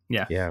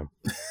yeah.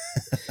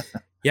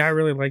 Yeah, I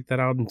really like that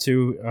album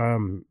too. I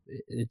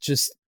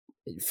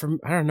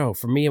don't know,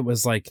 for me it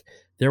was like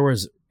there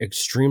was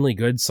extremely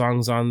good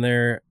songs on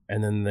there,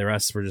 and then the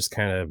rest were just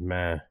kind of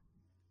meh.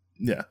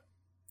 Yeah.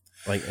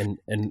 Like, and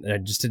I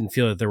just didn't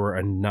feel that there were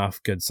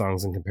enough good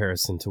songs in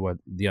comparison to what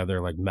the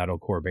other like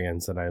metalcore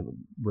bands that I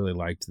really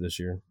liked this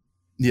year.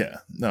 Yeah,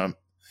 no,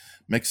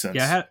 makes sense.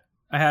 Yeah,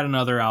 I had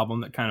another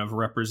album that kind of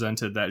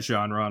represented that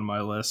genre on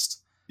my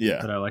list.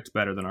 Yeah, that I liked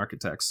better than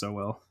Architects.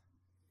 So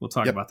we'll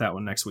talk about that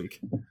one next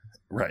week.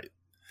 Right,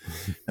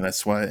 and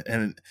that's why.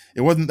 And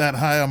it wasn't that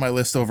high on my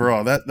list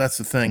overall. That's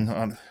the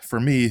thing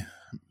for me.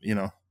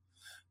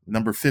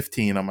 Number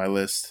 15 on my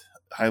list,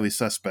 Highly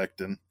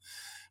Suspect, and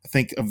I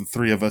think of the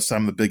three of us,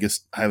 I'm the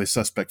biggest Highly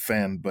Suspect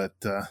fan, but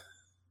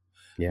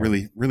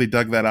really, really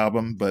dug that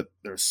album. But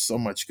there's so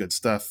much good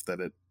stuff that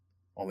it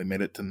only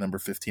made it to number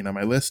 15 on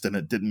my list, and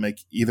it didn't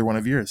make either one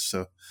of yours.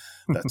 So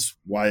that's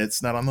why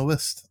it's not on the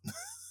list.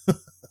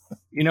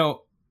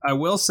 I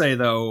will say,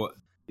 though,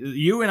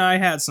 you and I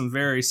had some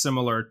very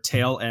similar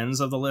tail ends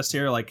of the list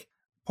here. Like,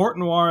 Port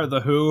Noir,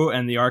 The Who,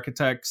 and the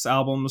Architects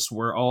albums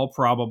were all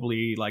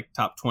probably like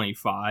top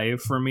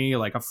 25 for me,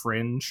 like a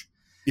fringe.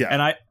 Yeah.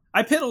 And I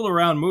piddled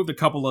around, moved a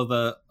couple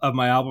of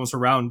my albums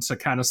around to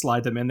kind of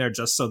slide them in there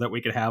just so that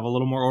we could have a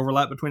little more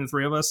overlap between the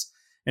three of us.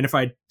 And if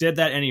I did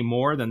that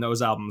anymore, then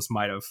those albums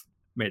might have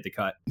made the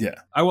cut. Yeah.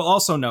 I will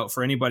also note,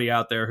 for anybody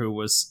out there who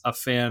was a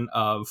fan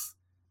of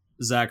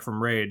Zach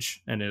from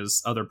Rage and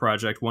his other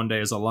project, One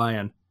Day as a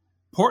Lion,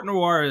 Port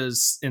Noir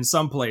is, in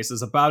some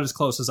places, about as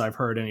close as I've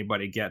heard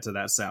anybody get to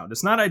that sound.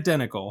 It's not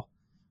identical,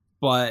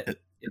 but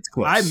it's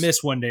close. I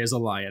miss One Day as a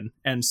Lion,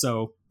 and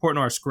so Port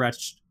Noir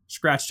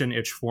scratched an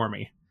itch for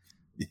me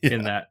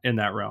in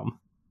that realm.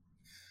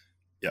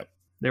 Yep.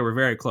 They were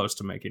very close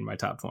to making my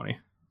top 20.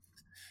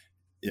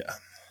 Yeah.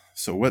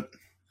 So what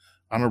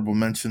honorable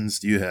mentions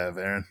do you have,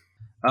 Aaron?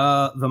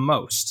 The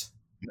most.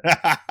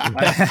 I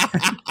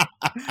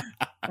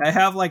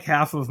have like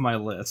half of my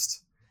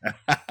list.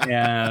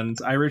 And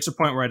I reached a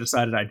point where I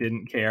decided I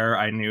didn't care.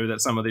 I knew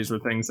that some of these were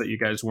things that you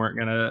guys weren't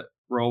going to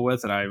roll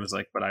with. And I was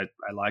like, but I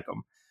like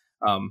them.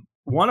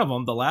 One of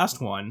them, the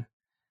last one,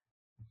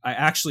 I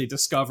actually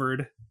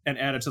discovered and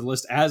added to the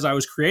list as I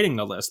was creating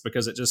the list,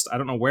 because I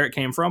don't know where it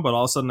came from, but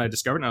all of a sudden I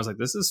discovered it and I was like,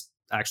 this is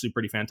actually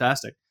pretty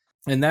fantastic.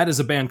 And that is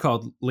a band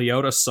called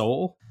Leota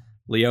Soul.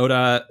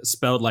 Leota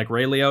spelled like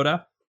Ray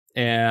Liotta,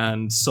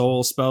 and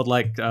Seoul spelled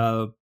like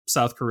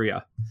South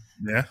Korea.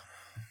 Yeah.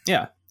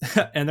 Yeah.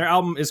 And their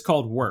album is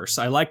called Worse.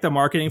 I like the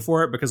marketing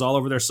for it because all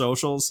over their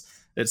socials,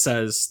 they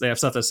have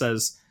stuff that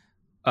says,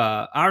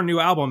 our new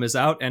album is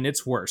out and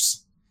it's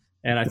worse.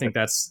 And I think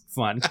that's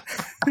fun.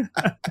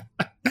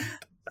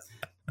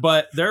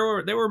 But they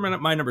were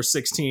my number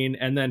 16,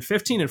 and then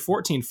 15 and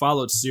 14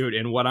 followed suit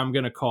in what I'm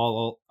going to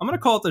call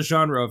it the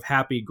genre of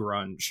happy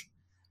grunge.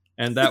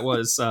 And that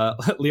was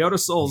Leota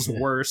Soul's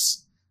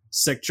Worse,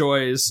 Sick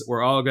Joys,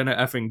 We're All Gonna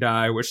Effing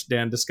Die, which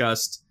Dan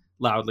discussed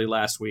loudly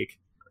last week.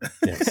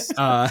 Yes,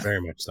 very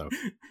much so.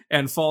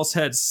 And False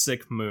Head's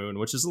Sick Moon,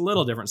 which is a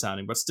little different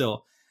sounding, but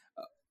still,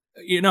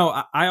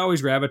 I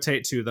always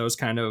gravitate to those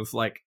kind of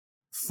like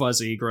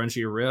fuzzy,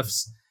 grungy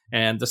riffs.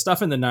 And the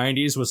stuff in the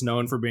 90s was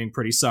known for being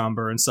pretty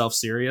somber and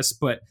self-serious,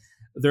 but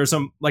there's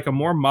a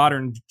more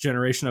modern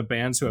generation of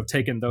bands who have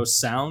taken those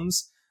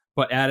sounds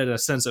but added a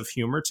sense of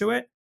humor to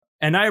it.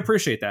 And I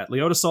appreciate that.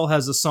 Leota Soul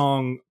has a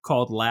song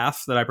called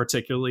Laugh that I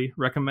particularly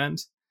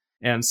recommend.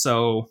 And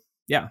so,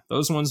 yeah,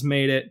 those ones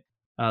made it.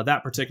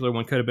 That particular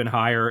one could have been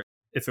higher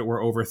if it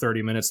were over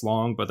 30 minutes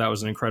long, but that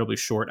was an incredibly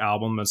short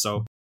album. And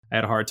so I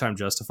had a hard time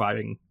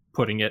justifying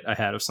putting it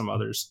ahead of some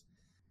others.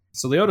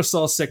 So Leota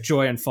Soul, Sick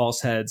Joy, and False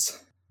Heads,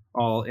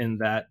 all in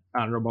that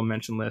honorable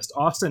mention list.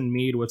 Austin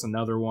Mead was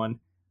another one.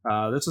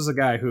 This was a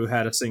guy who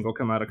had a single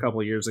come out a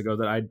couple of years ago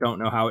that I don't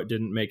know how it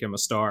didn't make him a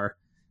star.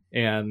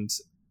 And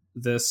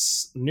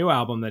this new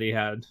album that he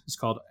had is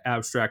called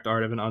Abstract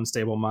Art of an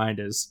Unstable Mind,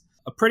 is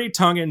a pretty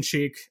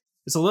tongue-in-cheek.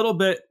 It's a little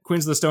bit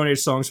Queens of the Stone Age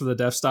Songs for the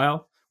Deaf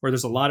style, where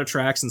there's a lot of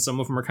tracks and some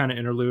of them are kind of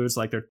interludes,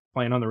 like they're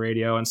playing on the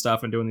radio and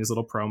stuff and doing these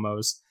little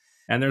promos.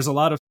 And there's a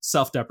lot of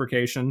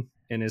self-deprecation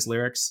in his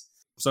lyrics.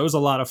 So it was a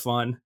lot of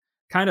fun.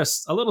 Kind of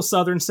a little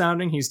Southern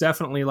sounding. He's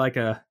definitely like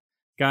a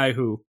guy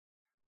who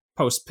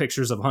post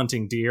pictures of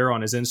hunting deer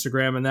on his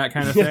Instagram and that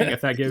kind of thing,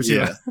 if that gives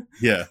you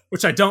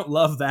which I don't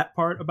love that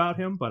part about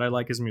him, but I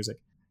like his music.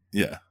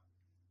 Yeah.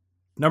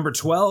 Number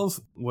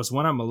 12 was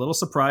one I'm a little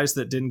surprised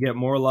that didn't get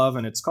more love,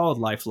 and it's called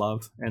Life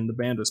Love, and the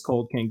band was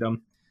Cold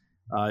Kingdom.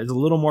 It's a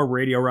little more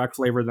radio rock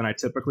flavor than I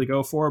typically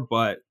go for,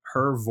 but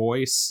her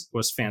voice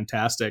was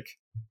fantastic,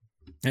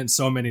 and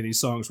so many of these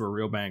songs were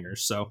real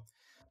bangers. So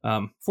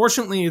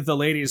fortunately, the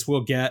ladies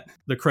will get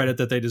the credit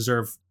that they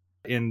deserve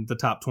in the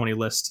top 20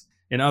 list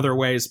in other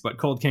ways, but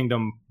Cold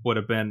Kingdom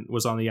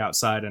was on the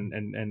outside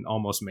and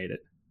almost made it.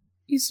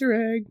 Easter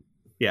egg.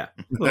 Yeah,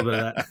 a little bit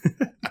of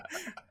that.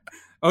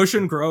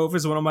 Ocean Grove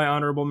is one of my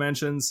honorable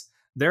mentions.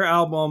 Their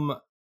album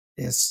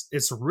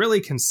it's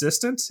really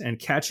consistent and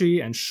catchy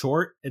and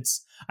short.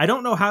 I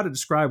don't know how to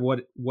describe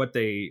what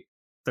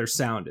their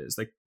sound is.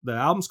 Like, the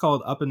album's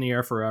called Up in the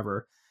Air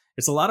Forever.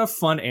 It's a lot of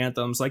fun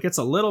anthems. Like, it's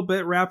a little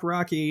bit rap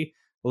rocky,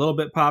 a little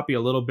bit poppy,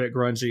 a little bit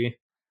grungy.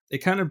 It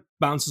kind of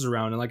bounces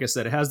around. And like I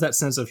said, it has that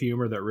sense of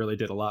humor that really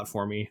did a lot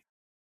for me.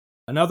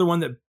 Another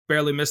one that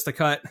barely missed the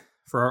cut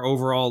for our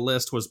overall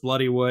list was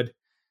Bloody Wood.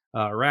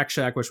 Rack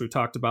Shack, which we've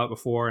talked about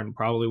before and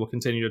probably will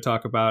continue to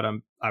talk about.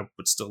 I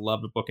would still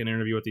love to book an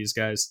interview with these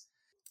guys.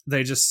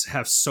 They just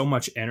have so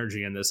much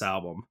energy in this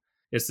album.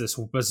 It's this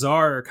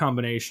bizarre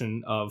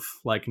combination of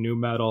like nu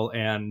metal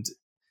and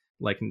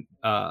like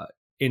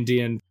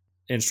Indian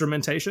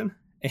instrumentation,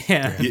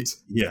 and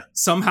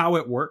somehow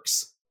it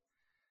works.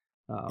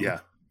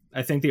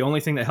 I think the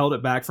only thing that held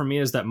it back for me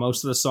is that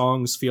most of the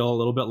songs feel a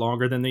little bit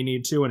longer than they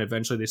need to, and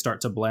eventually they start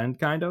to blend,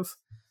 kind of.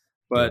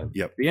 But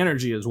the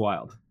energy is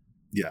wild.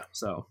 Yeah.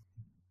 So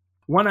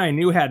one I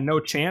knew had no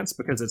chance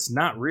because it's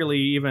not really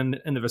even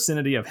in the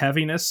vicinity of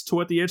heaviness to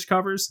what the Itch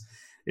covers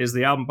is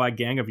the album by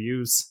Gang of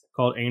Youths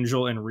called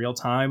Angel in Real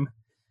Time.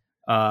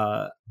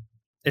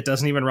 It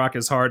doesn't even rock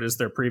as hard as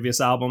their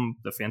previous album,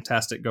 the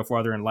fantastic Go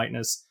Farther in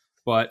Lightness,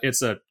 but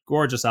it's a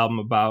gorgeous album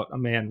about a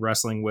man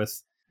wrestling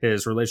with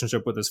his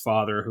relationship with his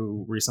father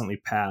who recently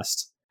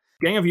passed.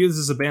 Gang of Youths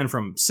is a band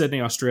from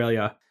Sydney,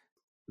 Australia.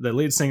 The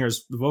lead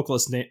singer's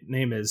vocalist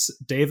name is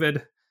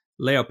David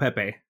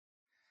Leopepe,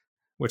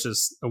 which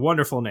is a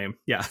wonderful name.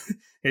 Yeah,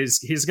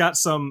 he's got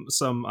some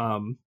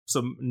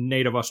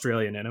native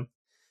Australian in him,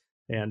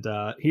 and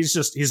he's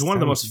one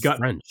of the most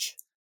French.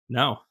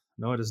 No,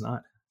 it is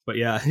not. But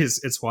yeah,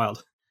 it's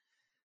wild.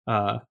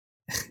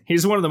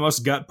 He's one of the most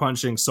gut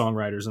punching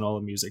songwriters in all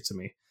of music to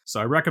me. So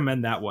I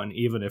recommend that one,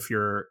 even if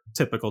your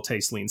typical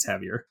taste leans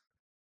heavier.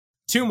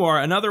 Two more.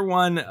 Another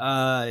one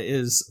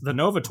is the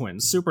Nova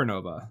Twins,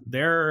 Supernova.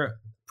 Their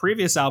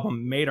previous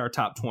album made our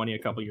top 20 a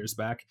couple years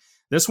back.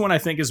 This one I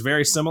think is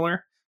very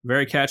similar,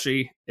 very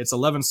catchy. It's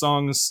 11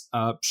 songs,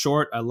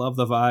 short. I love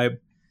the vibe,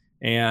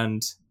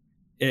 and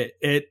it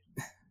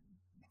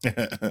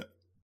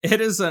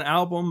is an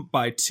album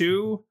by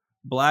two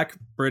Black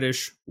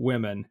British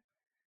women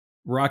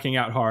rocking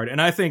out hard, and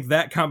I think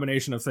that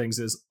combination of things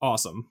is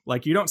awesome.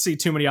 Like, you don't see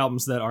too many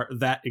albums that are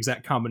that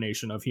exact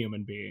combination of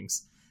human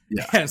beings.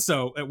 Yeah. And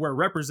so where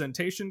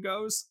representation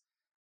goes,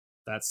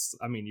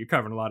 you're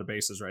covering a lot of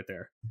bases right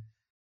there.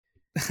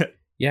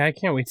 Yeah, I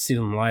can't wait to see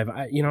them live.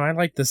 I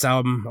like this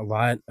album a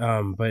lot,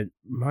 but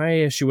my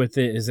issue with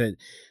it is that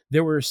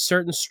there were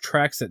certain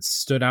tracks that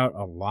stood out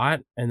a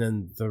lot, and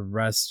then the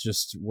rest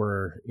just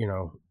were,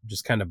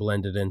 just kind of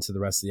blended into the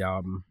rest of the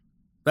album.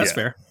 That's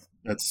fair.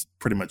 That's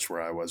pretty much where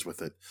I was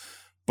with it.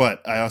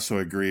 But I also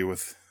agree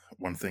with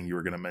one thing you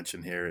were going to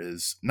mention here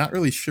is not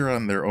really sure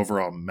on their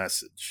overall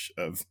message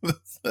of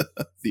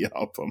the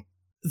album.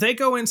 They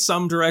go in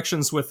some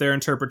directions with their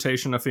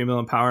interpretation of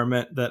female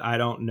empowerment that I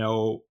don't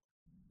know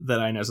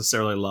that I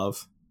necessarily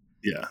love.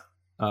 Yeah.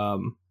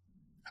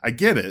 I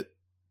get it,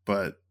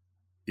 but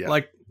Yeah.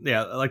 Like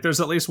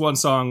there's at least one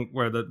song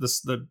where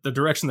the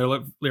direction their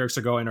lyrics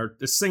are going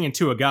is singing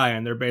to a guy,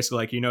 and they're basically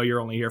like, you're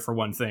only here for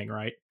one thing,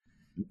 right?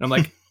 And I'm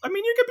like, I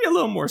mean, you could be a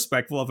little more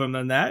respectful of him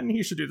than that, and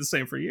he should do the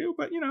same for you.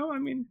 But I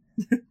mean,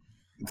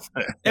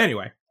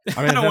 anyway,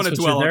 I mean, don't want to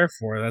dwell on. There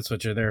for. That's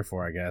what you're there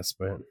for, I guess.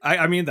 But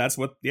I mean, that's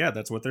what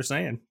they're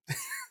saying.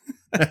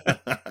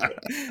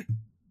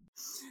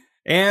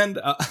 And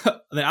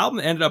the album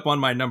ended up on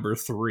my number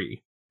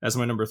 3 as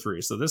my number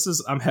 3. So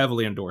I'm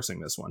heavily endorsing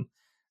this one.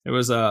 It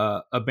was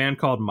a band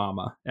called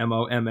Mama,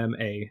 Momma,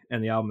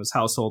 and the album is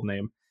Household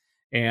Name.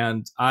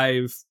 And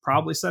I've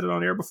probably said it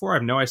on air before. I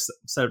know I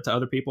said it to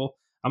other people.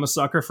 I'm a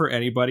sucker for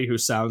anybody who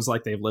sounds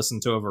like they've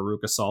listened to a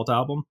Veruca Salt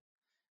album.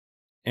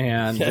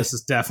 And this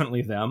is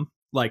definitely them.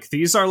 Like,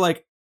 these are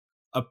like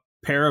a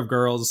pair of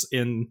girls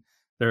in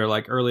their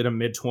like early to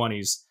mid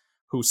 20s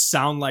who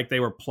sound like they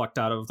were plucked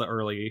out of the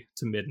early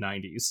to mid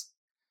 90s.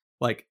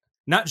 Like,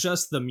 not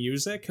just the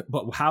music,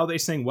 but how they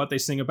sing, what they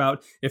sing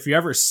about. If you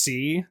ever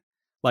see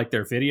like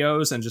their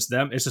videos and just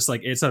them, it's just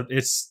like,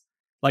 it's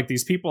like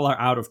these people are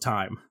out of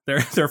time.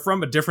 They're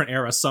from a different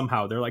era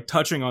somehow. They're like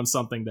touching on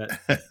something that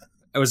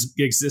was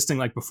existing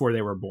like before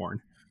they were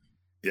born.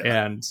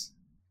 Yeah.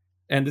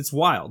 And it's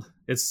wild.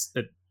 It's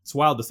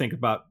wild to think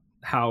about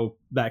how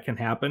that can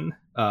happen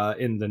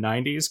in the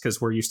 90s, because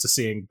we're used to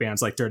seeing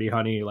bands like Dirty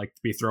Honey like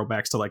be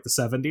throwbacks to like the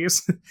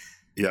 70s.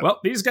 Yeah. Well,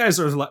 these guys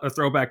are a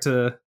throwback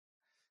to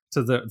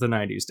the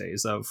 90s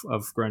days of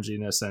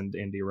grunginess and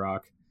indie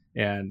rock,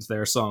 and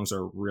their songs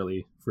are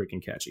really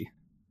freaking catchy.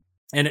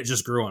 And it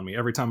just grew on me.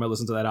 Every time I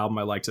listened to that album,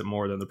 I liked it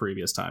more than the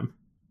previous time.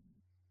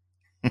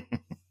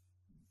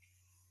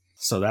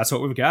 So that's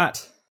what we've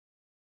got.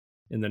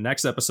 In the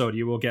next episode,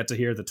 you will get to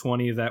hear the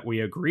 20 that we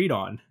agreed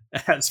on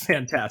as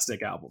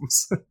fantastic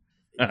albums.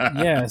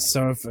 yeah,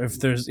 so if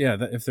there's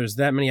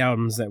that many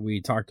albums that we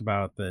talked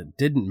about that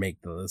didn't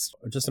make the list,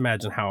 just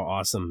imagine how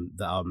awesome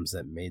the albums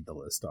that made the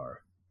list are.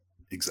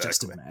 Exactly.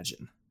 Just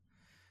imagine.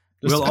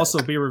 We'll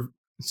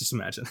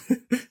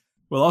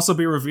also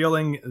be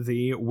revealing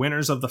the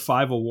winners of the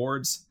 5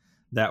 awards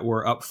that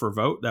were up for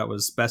vote. That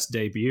was Best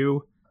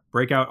Debut,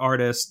 Breakout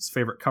Artist,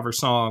 Favorite Cover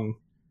Song,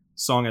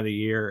 Song of the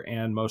Year,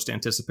 and Most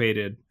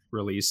Anticipated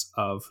Release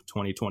of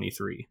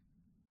 2023.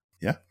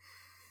 Yeah.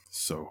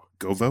 So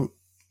go vote.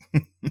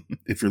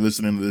 If you're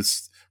listening to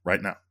this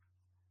right now.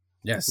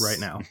 Yes. Right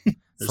now.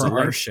 There's for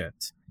our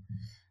shit.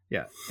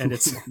 Yeah. And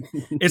it's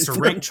a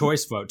ranked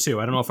choice vote too.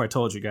 I don't know if I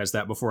told you guys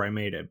that before I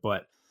made it,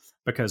 but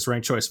because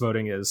ranked choice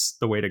voting is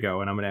the way to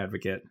go, and I'm an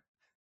advocate.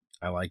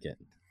 I like it.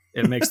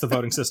 It makes the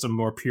voting system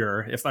more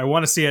pure. If I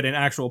want to see it in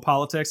actual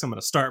politics, I'm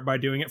going to start by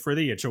doing it for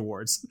the Itch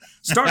Awards.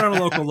 Start on a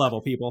local level,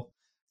 people.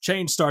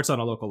 Change starts on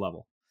a local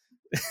level.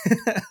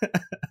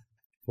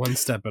 One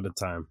step at a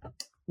time.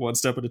 One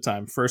step at a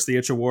time. First the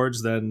Itch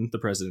Awards, then the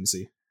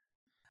presidency.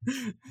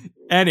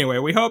 Anyway,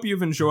 we hope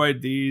you've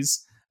enjoyed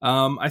these.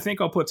 I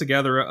think I'll put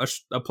together a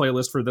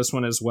playlist for this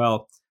one as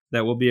well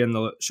that will be in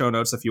the show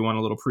notes if you want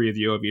a little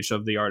preview of each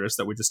of the artists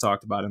that we just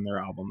talked about in their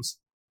albums.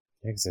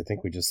 Yeah, because I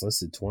think we just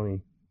listed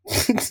 20.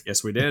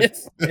 Yes, we did.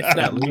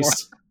 At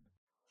least.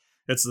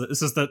 This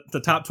is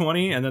the top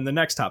 20 and then the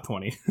next top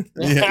 20.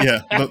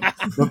 Yeah.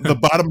 The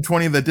bottom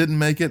 20 that didn't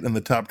make it and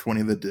the top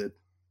 20 that did.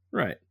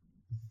 Right.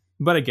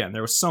 But again,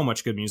 there was so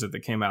much good music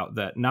that came out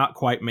that not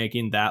quite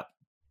making that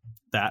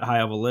high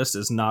of a list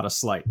is not a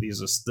slight.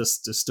 This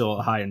is still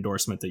a high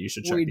endorsement that you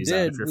should check these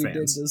out if you're fans. We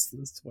did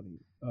this 20.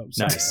 Oh,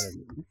 sorry. Nice. I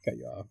didn't cut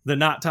you off. The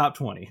not top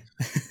 20.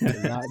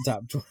 The not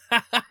top 20.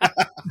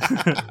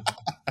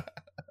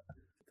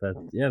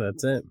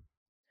 That's it.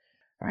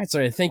 All right,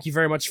 so thank you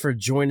very much for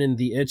joining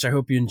the Itch. I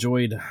hope you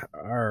enjoyed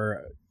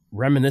our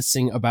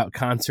reminiscing about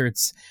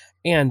concerts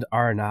and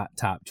our not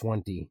top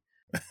 20.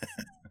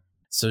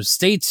 So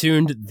stay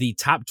tuned. The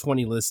top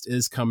 20 list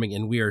is coming,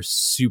 and we are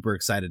super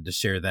excited to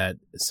share that.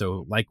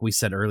 So like we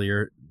said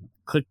earlier,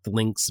 click the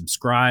link,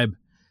 subscribe,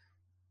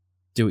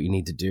 do what you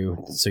need to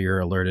do so you're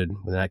alerted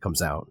when that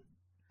comes out.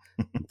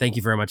 Thank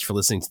you very much for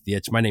listening to The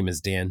Itch. My name is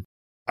Dan.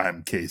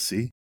 I'm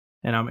Casey.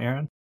 And I'm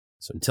Aaron.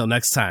 So until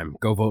next time,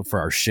 go vote for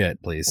our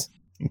shit, please.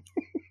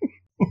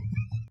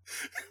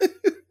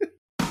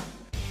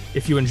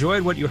 If you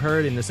enjoyed what you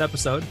heard in this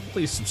episode,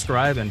 please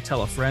subscribe and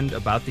tell a friend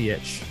about The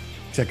Itch.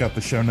 Check out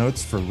the show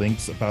notes for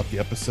links about the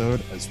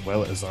episode, as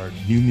well as our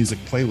new music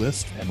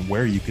playlist and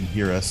where you can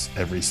hear us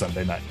every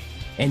Sunday night.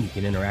 And you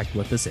can interact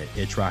with us at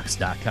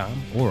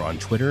itchrocks.com or on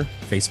Twitter,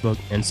 Facebook,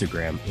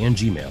 Instagram, and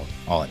Gmail,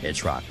 all at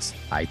itchrocks,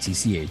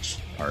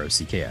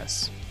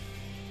 ITCHROCKS.